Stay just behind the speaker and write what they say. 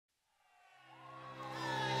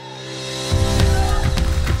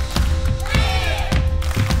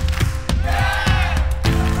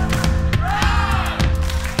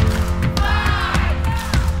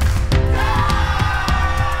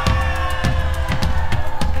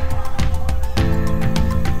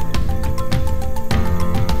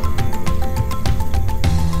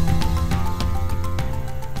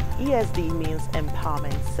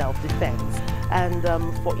empowerment self-defense. And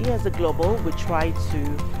for ESD Global, we try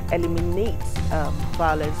to eliminate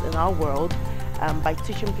violence in our world by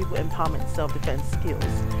teaching people empowerment self-defense skills.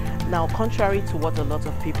 Now, contrary to what a lot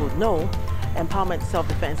of people know, empowerment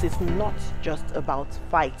self-defense is not just about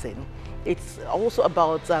fighting. It's also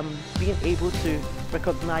about being able to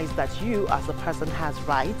recognize that you as a person has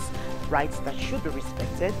rights that should be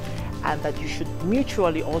respected, and that you should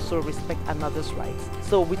mutually also respect another's rights.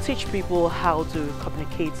 So we teach people how to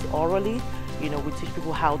communicate orally, we teach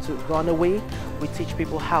people how to run away, we teach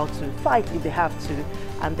people how to fight if they have to,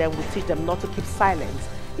 and then we teach them not to keep silent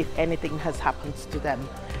if anything has happened to them.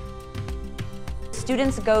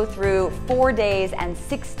 Students go through 4 days and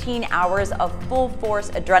 16 hours of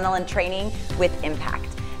full-force adrenaline training with Impact.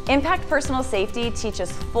 Impact Personal Safety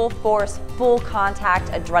teaches full-force, full-contact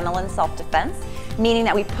adrenaline self-defense, meaning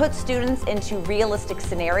that we put students into realistic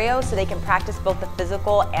scenarios so they can practice both the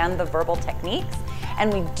physical and the verbal techniques.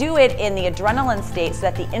 And we do it in the adrenaline state so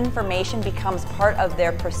that the information becomes part of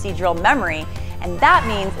their procedural memory. And that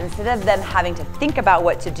means instead of them having to think about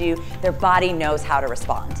what to do, their body knows how to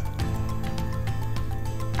respond.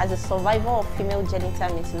 As a survivor of female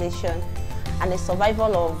genital mutilation and a survivor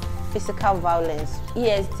of physical violence,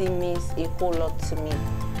 ESD means a whole lot to me.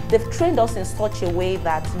 They've trained us in such a way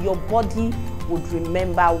that your body would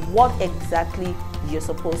remember what exactly you're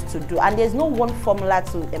supposed to do. And there's no one formula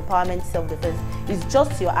to empowerment self-defense. It's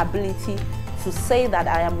just your ability to say that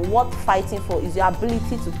I am worth fighting for. Is your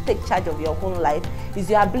ability to take charge of your own life. Is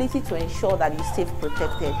your ability to ensure that you're safe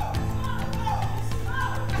protected.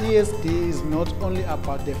 ESD is not only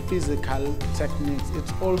about the physical techniques,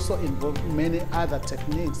 it also involves many other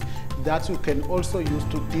techniques that you can also use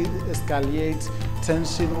to de-escalate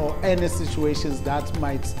tension or any situations that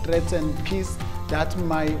might threaten peace, that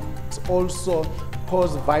might also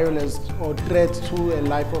cause violence or threat to a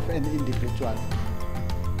life of an individual.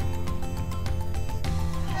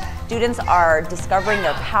 Students are discovering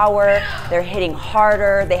their power, they're hitting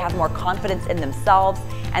harder, they have more confidence in themselves,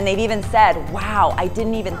 and they've even said, wow, I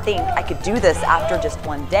didn't even think I could do this after just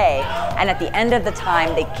one day. And at the end of the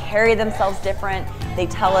time, they carry themselves different, they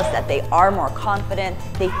tell us that they are more confident,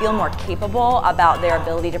 they feel more capable about their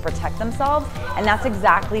ability to protect themselves, and that's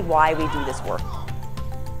exactly why we do this work.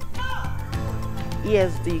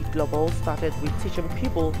 ESD Global started with teaching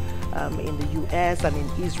people in the US and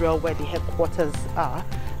in Israel, where the headquarters are,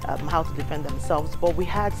 how to defend themselves. But we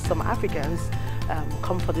had some Africans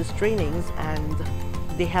come for these trainings, and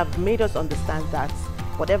they have made us understand that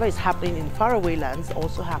whatever is happening in faraway lands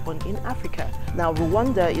also happen in Africa. Now,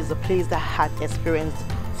 Rwanda is a place that had experienced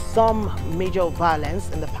some major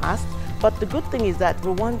violence in the past, but the good thing is that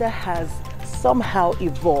Rwanda has somehow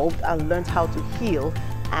evolved and learned how to heal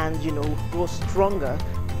and grow stronger.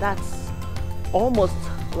 That's almost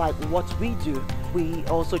like what we do. We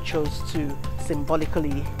also chose to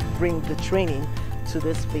symbolically bring the training to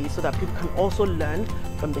this place so that people can also learn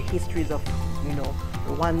from the histories of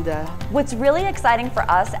Rwanda. What's really exciting for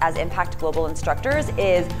us as Impact Global instructors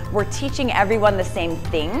is we're teaching everyone the same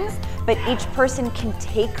things, but each person can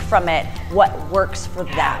take from it what works for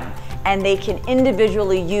them. And they can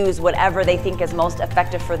individually use whatever they think is most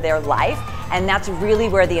effective for their life, and that's really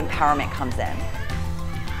where the empowerment comes in.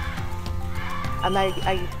 And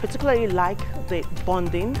I particularly like the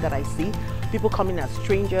bonding that I see. People come in as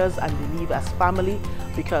strangers and they leave as family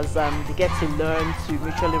because they get to learn to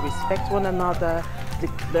mutually respect one another,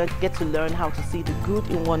 they get to learn how to see the good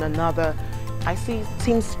in one another. I see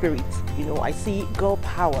team spirit, I see girl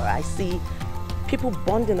power, I see people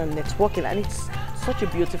bonding and networking, and it's such a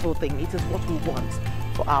beautiful thing. It is what we want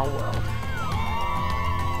for our world.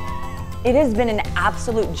 It has been an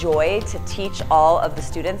absolute joy to teach all of the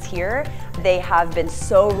students here. They have been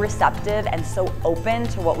so receptive and so open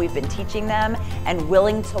to what we've been teaching them and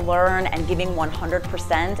willing to learn and giving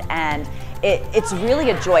 100%, and it's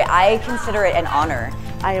really a joy. I consider it an honor.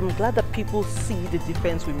 I am glad that people see the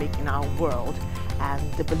difference we make in our world,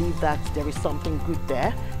 and they believe that there is something good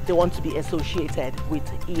there. They want to be associated with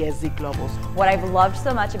ESD Global. What I've loved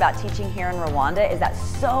so much about teaching here in Rwanda is that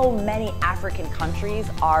so many African countries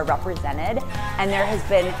are represented, and there has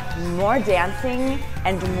been more dancing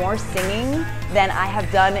and more singing than I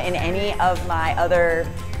have done in any of my other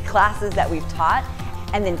classes that we've taught,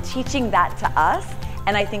 and then teaching that to us.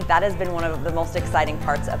 And I think that has been one of the most exciting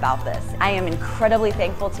parts about this. I am incredibly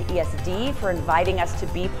thankful to ESD for inviting us to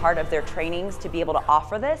be part of their trainings to be able to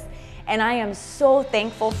offer this. And I am so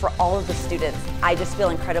thankful for all of the students. I just feel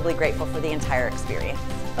incredibly grateful for the entire experience.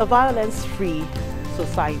 A violence-free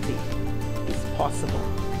society is possible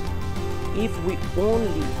if we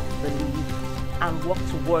only believe and work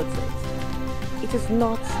towards it. It is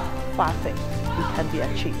not perfect. can be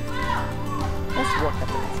achieved. Let's work at it.